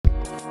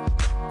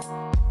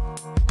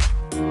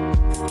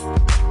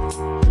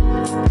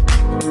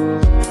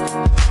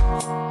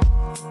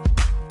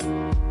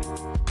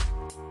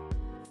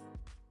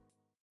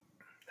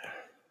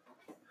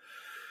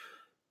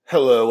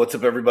Hello, what's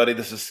up, everybody?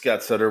 This is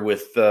Scott Sutter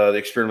with the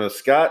Experiment with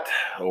Scott,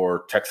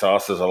 or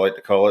Texas, as I like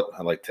to call it.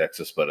 I like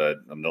Texas, but I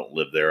don't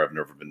live there. I've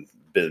never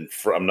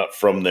I'm not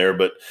from there,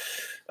 but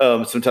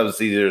sometimes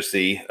it's easier to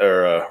see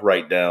or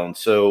write down.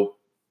 So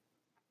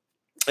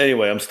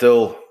anyway, I'm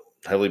still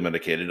heavily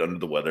medicated, under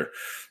the weather,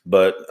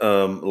 but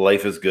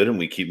life is good, and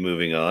we keep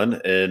moving on.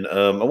 And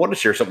I want to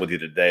share something with you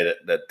today.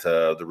 That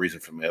the reason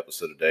for my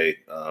episode today.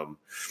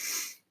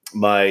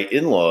 My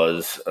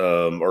in-laws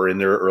are in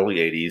their early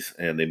 80s,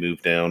 and they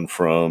moved down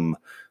from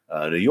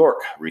New York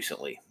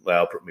recently.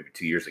 Well, maybe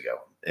 2 years ago.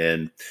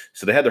 And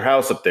so they had their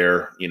house up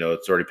there.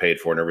 It's already paid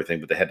for and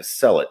everything, but they had to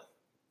sell it.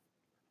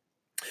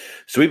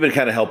 So we've been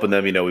kind of helping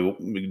them.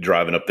 We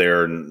driving up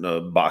there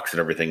and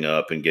boxing everything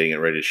up and getting it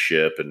ready to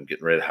ship and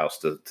getting ready the house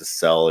to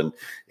sell. And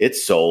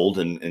it's sold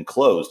and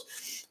closed.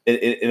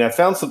 And I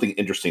found something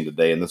interesting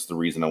today, and this is the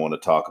reason I want to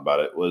talk about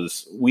it.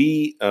 Was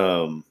we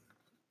had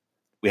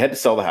to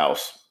sell the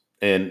house.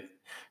 And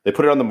they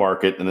put it on the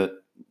market, and it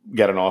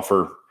got an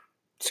offer,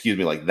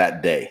 like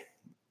that day,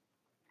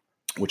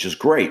 which is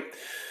great.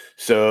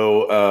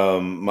 So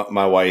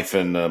my wife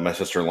and my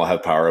sister-in-law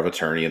have power of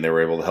attorney, and they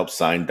were able to help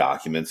sign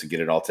documents and get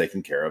it all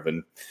taken care of.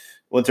 And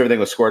once everything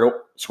was squared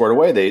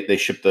away, they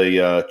shipped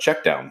the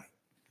check down,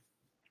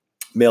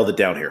 mailed it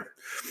down here.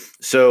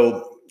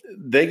 So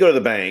they go to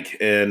the bank,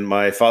 and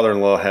my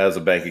father-in-law has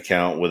a bank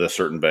account with a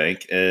certain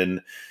bank,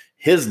 and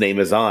his name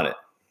is on it.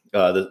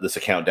 This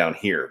account down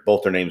here,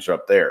 both their names are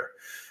up there.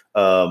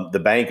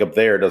 The bank up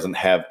there doesn't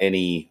have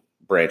any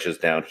branches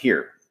down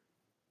here,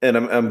 and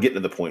I'm getting to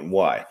the point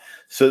why.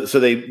 So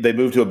they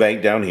moved to a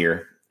bank down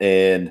here,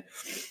 and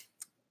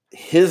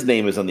his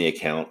name is on the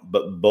account,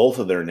 but both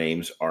of their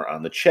names are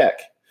on the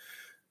check.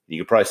 You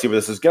can probably see where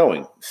this is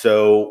going.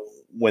 So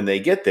when they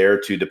get there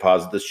to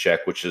deposit this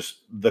check, which is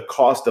the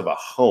cost of a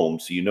home,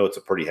 so it's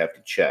a pretty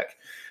hefty check.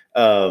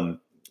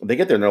 They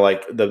get there and they're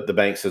like, the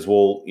bank says,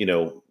 well,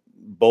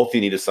 both you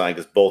need to sign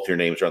because both your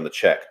names are on the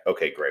check.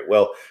 Okay, great.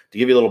 Well, to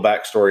give you a little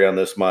backstory on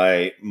this,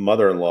 my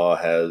mother-in-law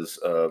has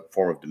a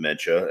form of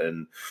dementia,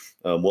 and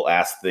will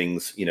ask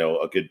things,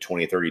 a good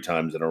 20, 30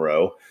 times in a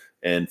row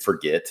and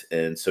forget.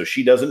 And so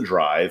she doesn't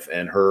drive,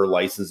 and her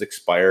license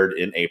expired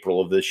in April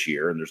of this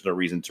year, and there's no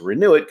reason to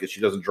renew it because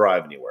she doesn't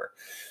drive anywhere.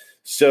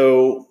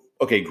 So,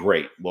 okay,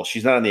 great. Well,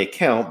 she's not on the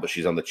account, but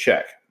she's on the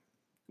check.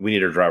 We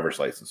need her driver's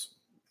license,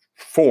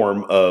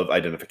 form of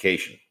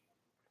identification.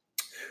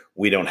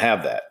 We don't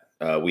have that.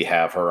 We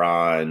have her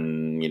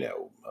on,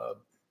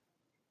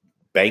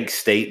 bank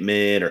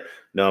statement, or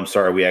no, I'm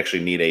sorry. We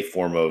actually need a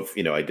form of,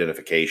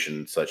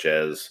 identification, such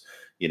as,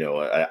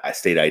 a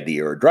state ID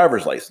or a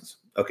driver's license.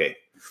 Okay.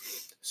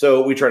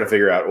 So we try to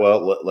figure out,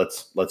 well,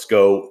 let's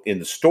go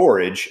into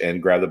storage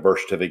and grab the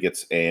birth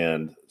certificates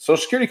and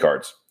social security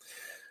cards.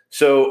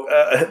 So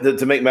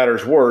to make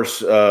matters worse,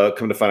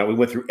 come to find out, we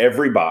went through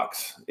every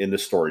box in the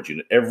storage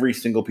unit, every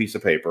single piece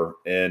of paper.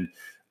 And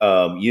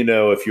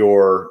if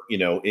you're,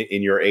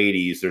 in your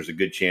 80s, there's a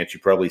good chance you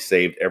probably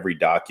saved every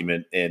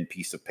document and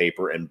piece of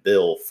paper and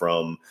bill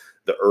from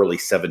the early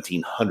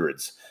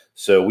 1700s.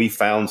 So we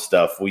found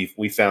stuff.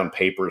 We found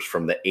papers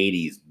from the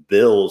 80s,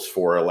 bills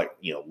for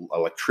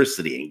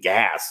electricity and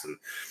gas,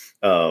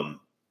 and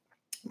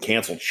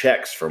canceled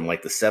checks from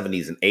like the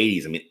 70s and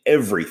 80s. I mean,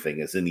 everything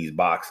is in these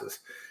boxes.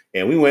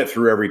 And we went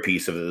through every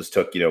piece of it. This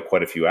took,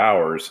 quite a few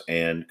hours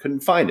and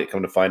couldn't find it.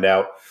 Come to find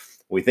out,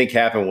 what we think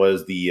happened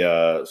was the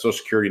social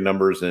security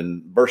numbers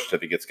and birth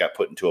certificates got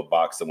put into a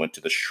box that went to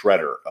the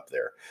shredder up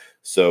there.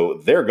 So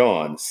they're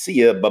gone.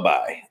 See ya.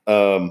 Bye-bye.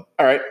 All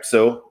right.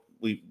 So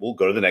we'll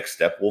go to the next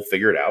step. We'll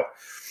figure it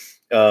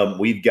out.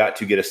 We've got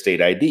to get a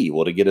state ID.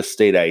 Well, to get a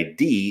state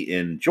ID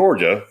in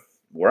Georgia,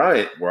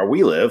 where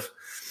we live,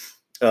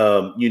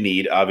 you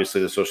need, obviously,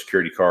 the social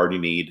security card. You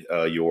need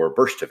your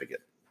birth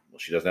certificate. Well,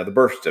 she doesn't have the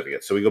birth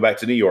certificate. So we go back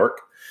to New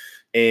York,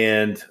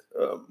 and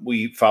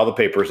we file the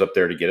papers up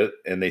there to get it,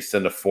 and they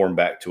send a form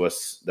back to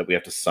us that we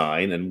have to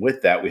sign. And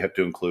with that, we have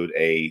to include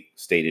a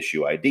state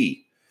issue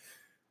ID,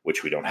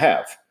 which we don't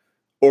have.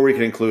 Or we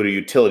can include a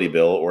utility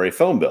bill or a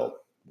phone bill,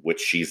 which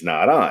she's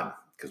not on,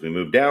 because we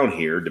moved down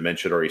here.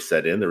 Dementia had already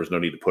set in. There was no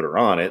need to put her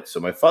on it.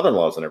 So my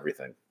father-in-law's on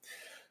everything.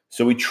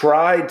 So we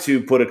tried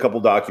to put a couple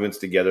documents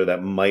together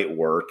that might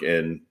work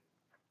and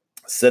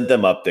sent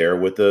them up there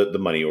with the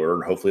money order,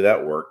 and hopefully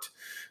that worked.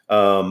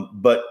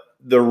 But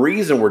the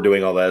reason we're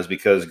doing all that is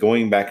because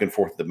going back and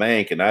forth to the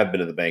bank, and I've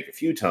been to the bank a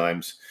few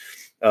times,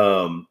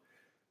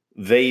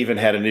 they even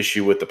had an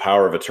issue with the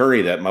power of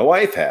attorney that my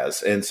wife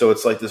has. And so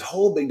it's like this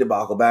whole big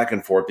debacle back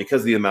and forth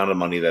because of the amount of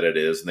money that it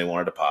is, and they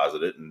want to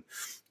deposit it, and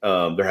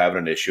they're having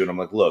an issue. And I'm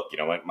like, look,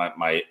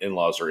 my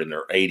in-laws are in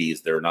their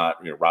 80s. They're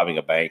not, robbing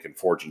a bank and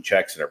forging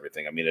checks and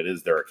everything. I mean, it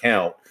is their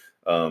account.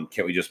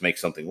 Can't we just make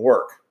something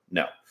work?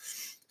 No.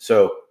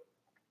 So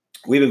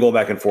we've been going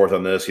back and forth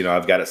on this.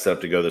 I've got it set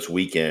up to go this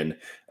weekend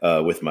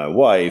with my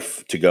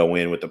wife to go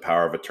in with the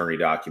power of attorney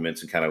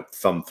documents and kind of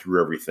thumb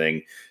through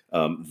everything.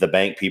 The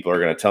bank people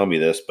are going to tell me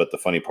this, but the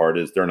funny part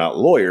is they're not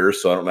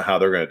lawyers, so I don't know how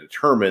they're going to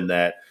determine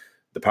that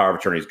the power of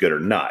attorney is good or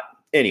not.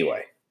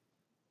 Anyway,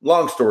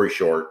 long story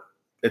short,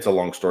 it's a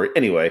long story.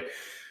 Anyway,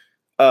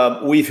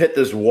 We've hit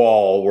this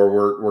wall where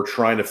we're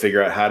trying to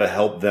figure out how to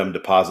help them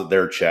deposit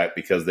their check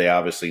because they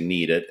obviously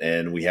need it,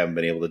 and we haven't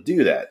been able to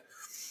do that.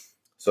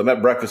 So I'm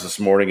at breakfast this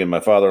morning, and my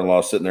father-in-law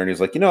is sitting there, and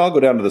he's like, I'll go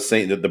down to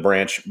the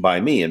branch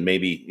by me, and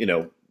maybe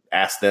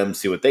ask them,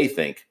 see what they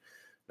think.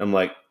 I'm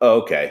like,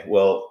 oh, okay,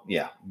 well,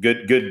 yeah,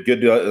 good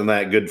on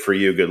that, good for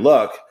you, good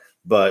luck,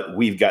 but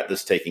we've got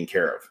this taken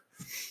care of.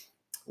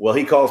 Well,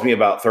 he calls me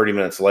about 30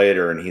 minutes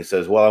later and he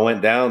says, well, I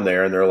went down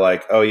there and they're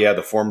like, oh, yeah,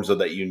 the forms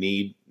that you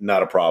need,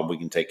 not a problem. We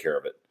can take care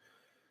of it.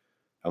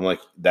 I'm like,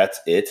 that's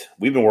it?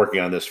 We've been working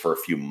on this for a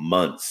few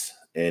months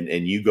and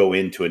you go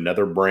into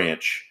another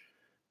branch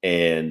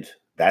and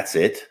that's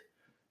it?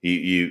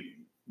 You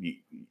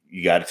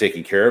got it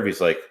taken care of?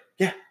 He's like,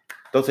 yeah,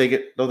 they'll take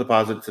it. They'll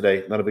deposit it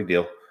today. Not a big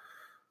deal.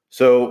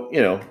 So,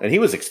 and he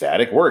was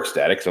ecstatic. We're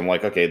ecstatic. So I'm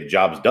like, okay, the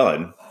job's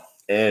done.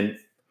 And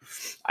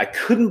I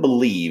couldn't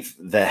believe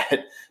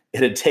that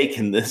it had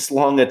taken this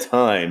long a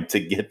time to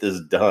get this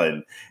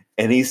done.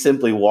 And he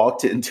simply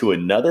walked into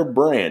another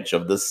branch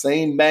of the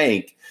same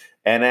bank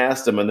and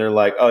asked them, and they're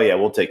like, oh, yeah,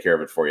 we'll take care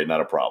of it for you.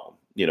 Not a problem.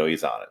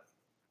 He's on it.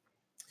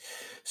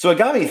 So it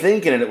got me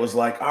thinking, and it was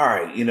like, all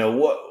right,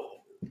 what?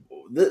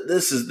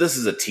 This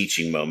is a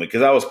teaching moment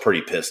because I was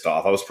pretty pissed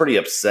off. I was pretty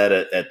upset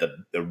at the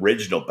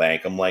original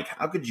bank. I'm like,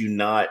 how could you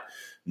not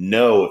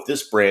know if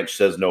this branch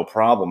says no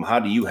problem? How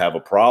do you have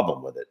a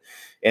problem with it?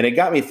 And it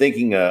got me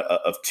thinking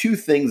of two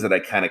things that I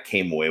kind of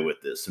came away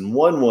with this. And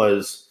one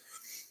was,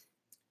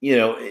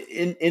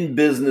 in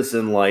business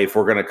and life,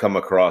 we're going to come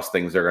across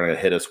things that are going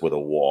to hit us with a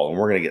wall and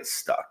we're going to get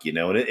stuck,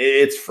 and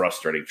it's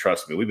frustrating.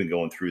 Trust me, we've been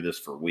going through this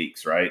for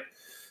weeks, right?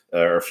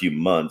 Or a few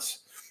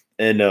months.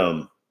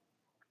 And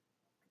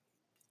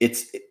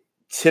it's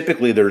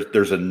typically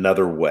there's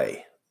another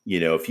way.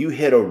 If you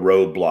hit a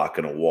roadblock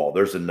in a wall,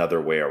 there's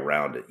another way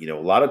around it. A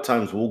lot of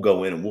times we'll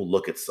go in and we'll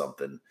look at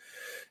something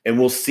and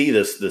we'll see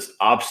this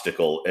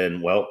obstacle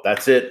and, well,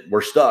 that's it.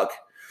 We're stuck.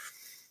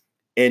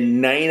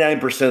 And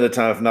 99% of the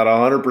time, if not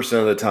 100%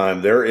 of the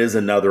time, there is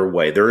another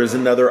way. There is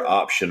another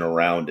option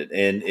around it.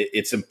 And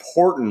it's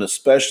important,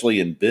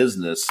 especially in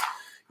business,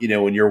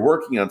 when you're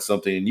working on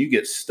something and you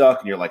get stuck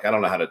and you're like, I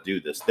don't know how to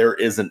do this. There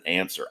is an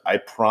answer. I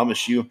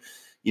promise you,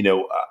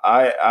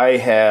 I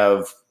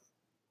have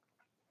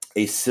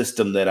a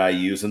system that I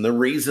use. And the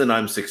reason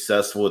I'm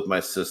successful with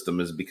my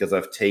system is because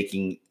I've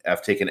taken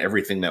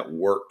everything that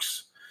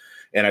works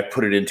and I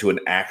put it into an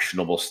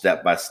actionable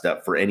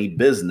step-by-step for any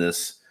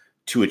business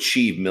to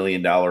achieve $1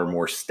 million or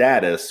more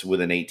status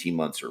within 18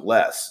 months or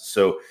less.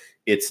 So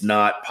it's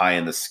not pie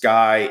in the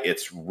sky.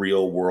 It's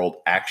real world,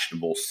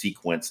 actionable,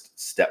 sequenced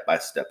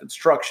step-by-step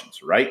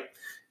instructions, right?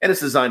 And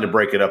it's designed to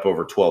break it up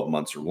over 12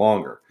 months or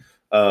longer.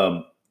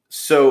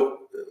 So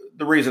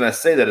the reason I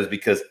say that is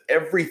because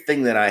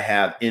everything that I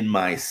have in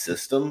my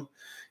system,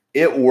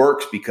 it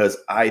works because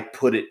I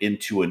put it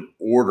into an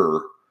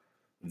order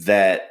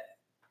that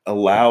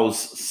allows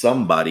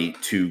somebody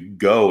to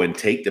go and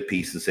take the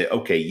piece and say,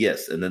 okay,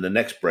 yes. And then the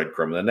next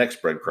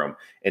breadcrumb,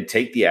 and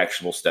take the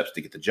actionable steps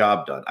to get the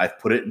job done. I've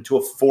put it into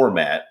a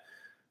format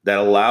that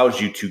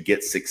allows you to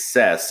get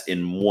success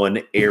in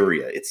one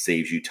area. It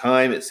saves you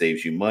time, it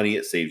saves you money,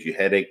 it saves you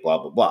headache, blah,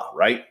 blah, blah,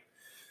 right?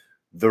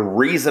 The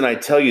reason I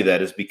tell you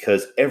that is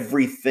because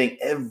everything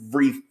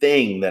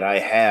that I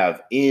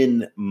have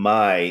in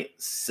my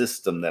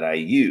system that I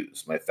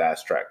use, my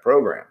fast track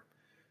program,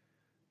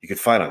 you can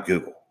find on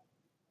Google.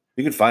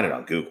 You can find it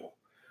on Google.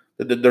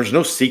 There's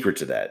no secret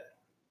to that.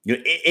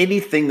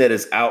 Anything that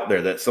is out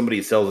there that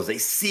somebody sells as a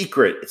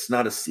secret, it's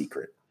not a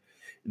secret.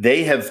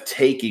 They have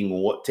taken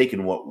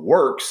what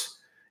works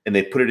and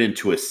they put it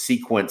into a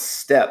sequence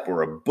step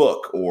or a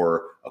book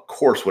or a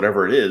course,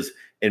 whatever it is,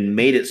 and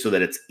made it so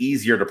that it's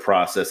easier to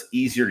process,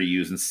 easier to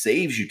use, and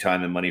saves you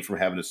time and money from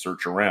having to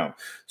search around.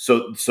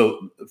 So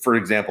for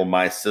example,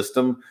 my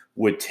system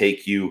would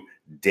take you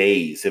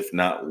days, if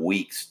not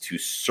weeks, to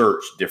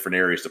search different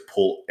areas to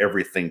pull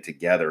everything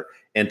together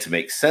and to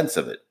make sense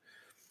of it.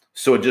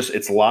 So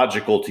it's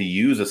logical to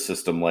use a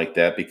system like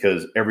that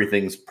because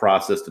everything's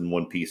processed in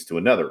one piece to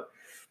another.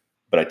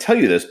 But I tell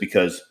you this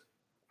because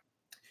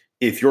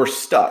if you're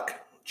stuck,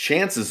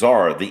 chances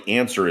are the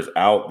answer is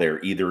out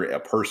there, either a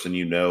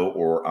person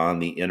or on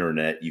the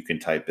internet. You can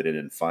type it in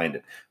and find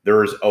it.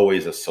 There is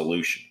always a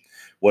solution.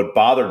 What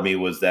bothered me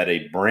was that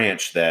a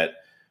branch that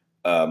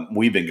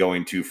we've been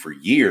going to for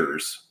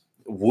years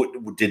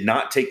did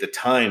not take the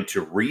time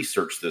to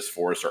research this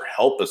for us or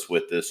help us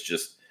with this.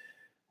 Just,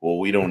 well,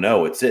 we don't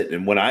know. It's it.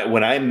 And when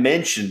I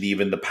mentioned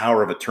even the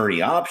power of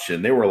attorney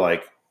option, they were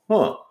like,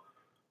 huh,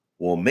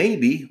 well,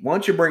 maybe. Why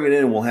don't you bring it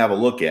in and we'll have a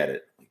look at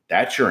it?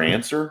 That's your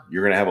answer?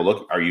 You're going to have a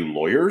look? Are you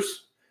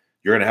lawyers?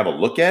 You're going to have a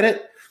look at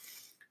it?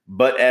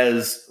 But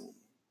as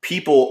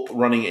people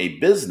running a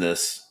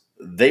business,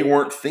 they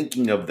weren't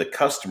thinking of the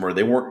customer.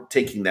 They weren't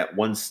taking that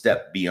one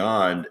step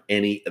beyond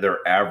any other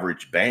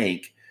average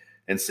bank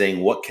and saying,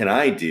 what can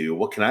I do?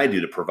 What can I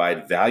do to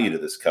provide value to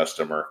this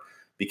customer?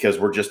 Because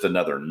we're just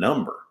another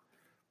number.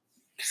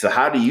 So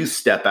how do you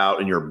step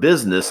out in your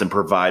business and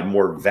provide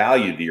more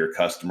value to your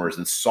customers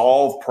and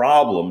solve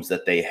problems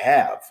that they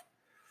have?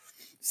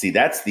 See,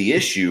 that's the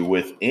issue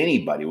with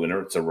anybody. When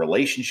it's a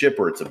relationship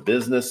or it's a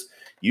business,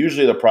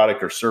 usually the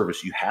product or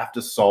service, you have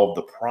to solve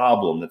the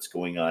problem that's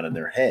going on in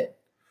their head.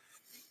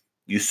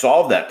 You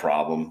solve that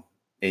problem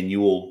and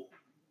you will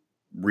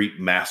reap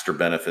master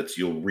benefits.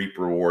 You'll reap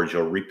rewards.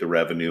 You'll reap the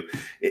revenue.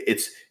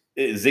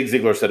 Zig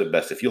Ziglar said it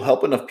best. If you'll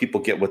help enough people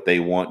get what they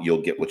want,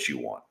 you'll get what you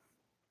want.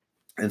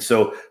 And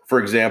so, for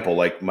example,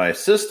 like my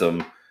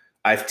system,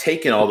 I've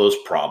taken all those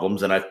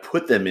problems and I've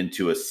put them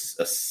into a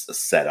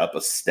setup,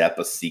 a step,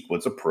 a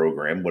sequence, a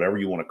program, whatever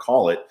you want to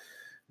call it,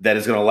 that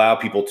is going to allow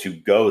people to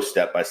go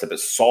step by step. It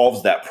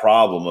solves that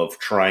problem of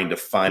trying to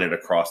find it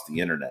across the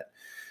internet.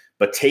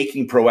 But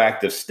taking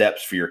proactive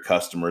steps for your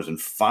customers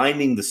and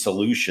finding the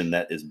solution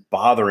that is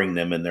bothering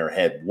them in their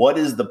head. What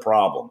is the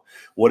problem?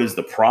 What is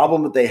the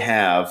problem that they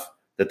have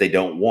that they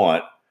don't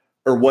want?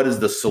 Or what is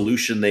the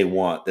solution they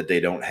want that they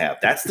don't have?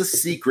 That's the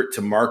secret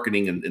to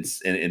marketing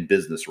and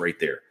business right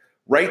there.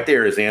 Right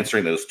there is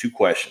answering those two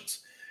questions.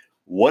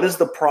 What is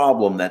the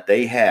problem that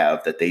they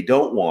have that they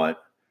don't want?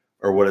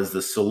 Or what is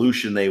the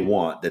solution they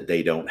want that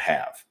they don't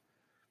have?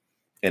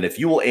 And if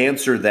you will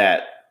answer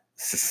that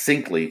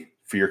succinctly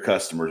for your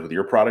customers with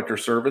your product or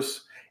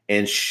service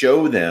and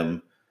show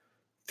them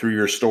through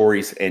your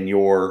stories and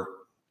your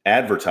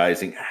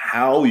advertising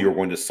how you're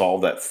going to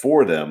solve that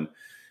for them,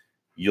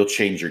 you'll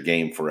change your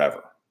game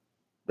forever.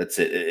 That's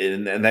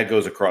it. And that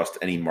goes across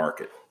any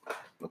market.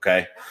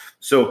 Okay.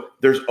 So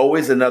there's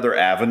always another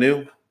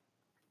avenue.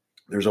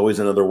 There's always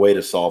another way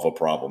to solve a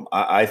problem.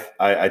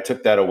 I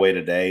took that away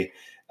today.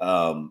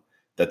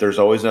 That there's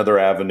always another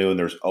avenue and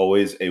there's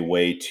always a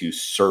way to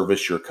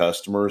service your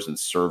customers and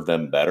serve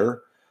them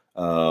better,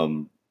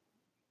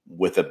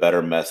 with a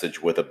better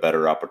message, with a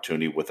better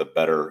opportunity, with a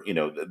better,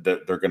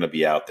 they're going to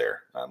be out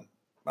there.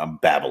 I'm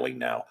babbling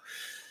now.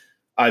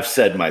 I've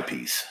said my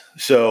piece.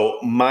 So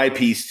my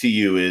piece to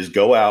you is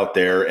go out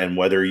there, and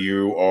whether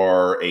you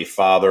are a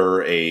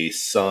father, a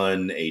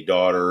son, a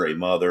daughter, a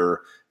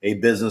mother, a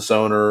business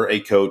owner,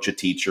 a coach, a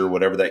teacher,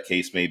 whatever that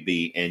case may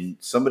be, and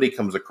somebody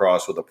comes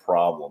across with a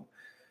problem,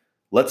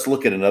 let's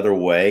look at another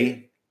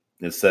way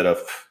instead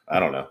of,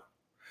 I don't know.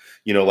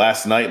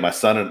 Last night my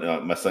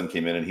son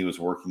came in and he was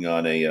working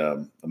on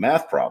a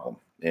math problem,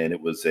 and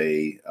it was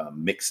a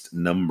mixed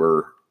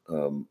number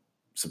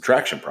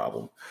subtraction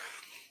problem.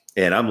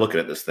 And I'm looking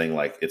at this thing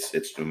like it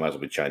might as well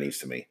be Chinese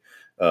to me.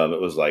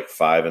 It was like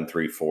 5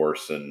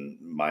 3/4 and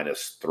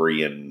minus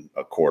 3 1/4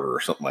 or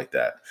something like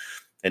that.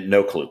 And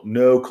no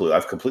clue.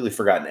 I've completely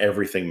forgotten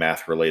everything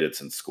math related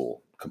since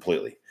school,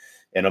 completely.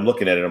 And I'm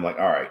looking at it. I'm like,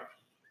 all right,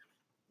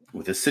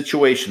 with this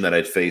situation that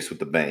I'd faced with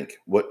the bank,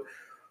 what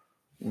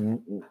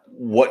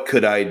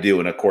could I do?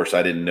 And of course,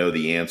 I didn't know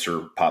the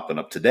answer popping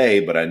up today,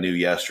 but I knew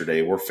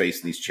yesterday we're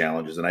facing these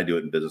challenges, and I do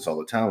it in business all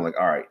the time. I'm like,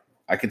 all right,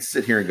 I can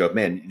sit here and go,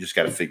 man, you just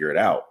got to figure it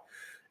out.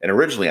 And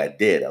originally I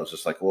did. I was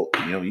just like, well,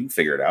 you can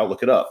figure it out.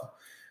 Look it up.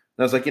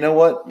 And I was like, you know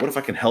what? What if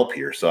I can help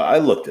here? So I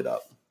looked it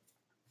up.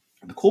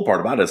 The cool part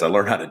about it is I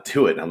learned how to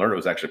do it. And I learned it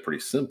was actually pretty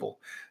simple.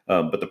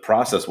 But the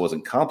process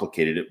wasn't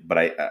complicated. But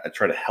I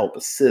try to help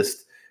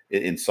assist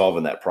in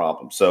solving that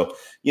problem. So,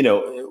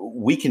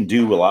 we can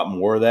do a lot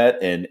more of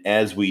that. And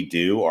as we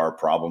do, our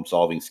problem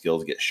solving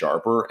skills get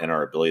sharper and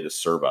our ability to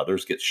serve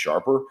others gets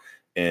sharper.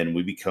 And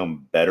we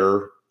become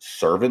better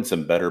servants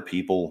and better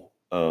people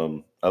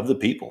of the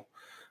people.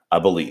 I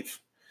believe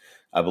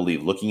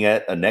looking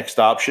at a next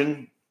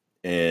option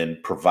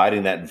and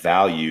providing that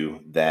value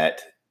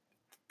that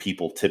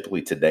people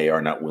typically today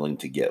are not willing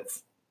to give.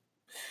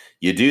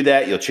 You do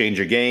that, you'll change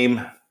your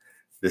game.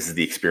 This is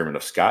the Experiment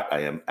of Scott. I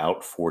am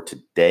out for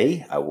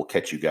today. I will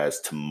catch you guys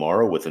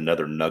tomorrow with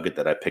another nugget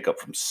that I pick up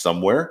from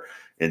somewhere.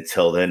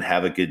 Until then,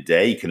 have a good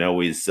day. You can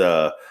always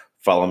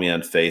follow me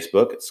on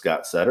Facebook at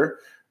Scott Sutter.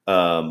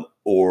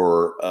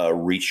 Or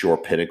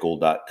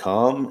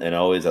reachyourpinnacle.com. And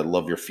always, I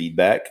love your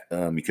feedback.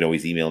 You can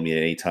always email me at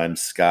any time,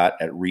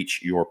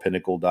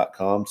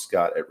 Scott@reachyourpinnacle.com,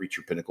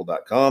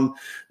 Scott@reachyourpinnacle.com.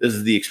 This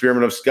is the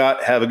Experiment of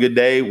Scott. Have a good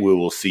day. We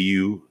will see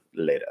you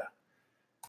later.